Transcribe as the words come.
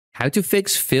How to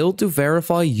fix failed to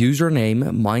verify username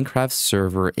Minecraft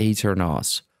server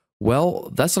Aternos.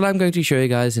 Well, that's what I'm going to show you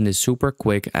guys in this super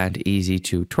quick and easy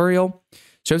tutorial.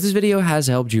 So if this video has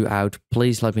helped you out,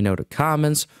 please let me know in the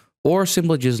comments or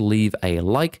simply just leave a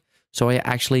like so I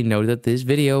actually know that this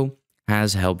video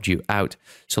has helped you out.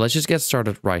 So let's just get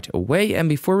started right away. And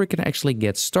before we can actually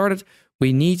get started,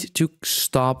 we need to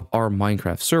stop our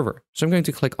Minecraft server. So I'm going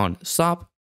to click on stop.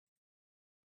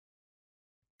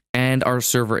 And our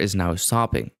server is now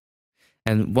stopping.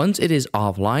 And once it is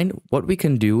offline, what we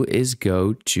can do is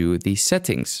go to the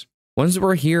settings. Once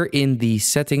we're here in the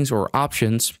settings or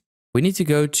options, we need to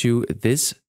go to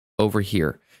this over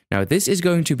here. Now, this is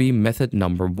going to be method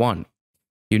number 1.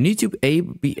 You need to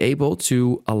be able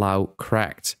to allow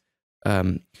cracked.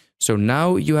 So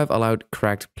now you have allowed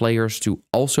cracked players to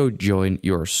also join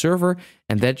your server,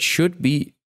 and that should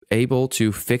be able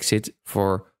to fix it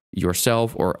for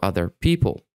yourself or other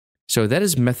people. So that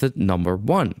is method number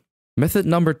 1. Method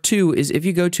number 2 is if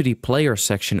you go to the player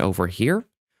section over here,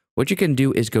 what you can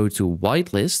do is go to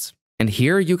whitelist, and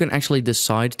here you can actually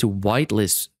decide to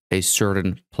whitelist a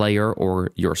certain player or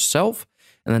yourself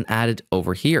and then add it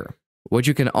over here. What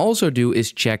you can also do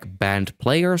is check banned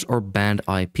players or banned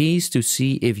IPs to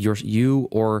see if you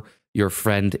or your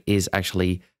friend is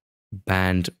actually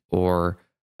banned or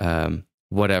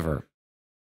whatever.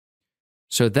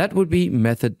 So that would be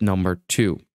method number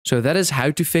 2. So that is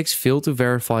how to fix fail to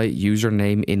verify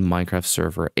username in Minecraft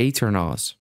server Aternos.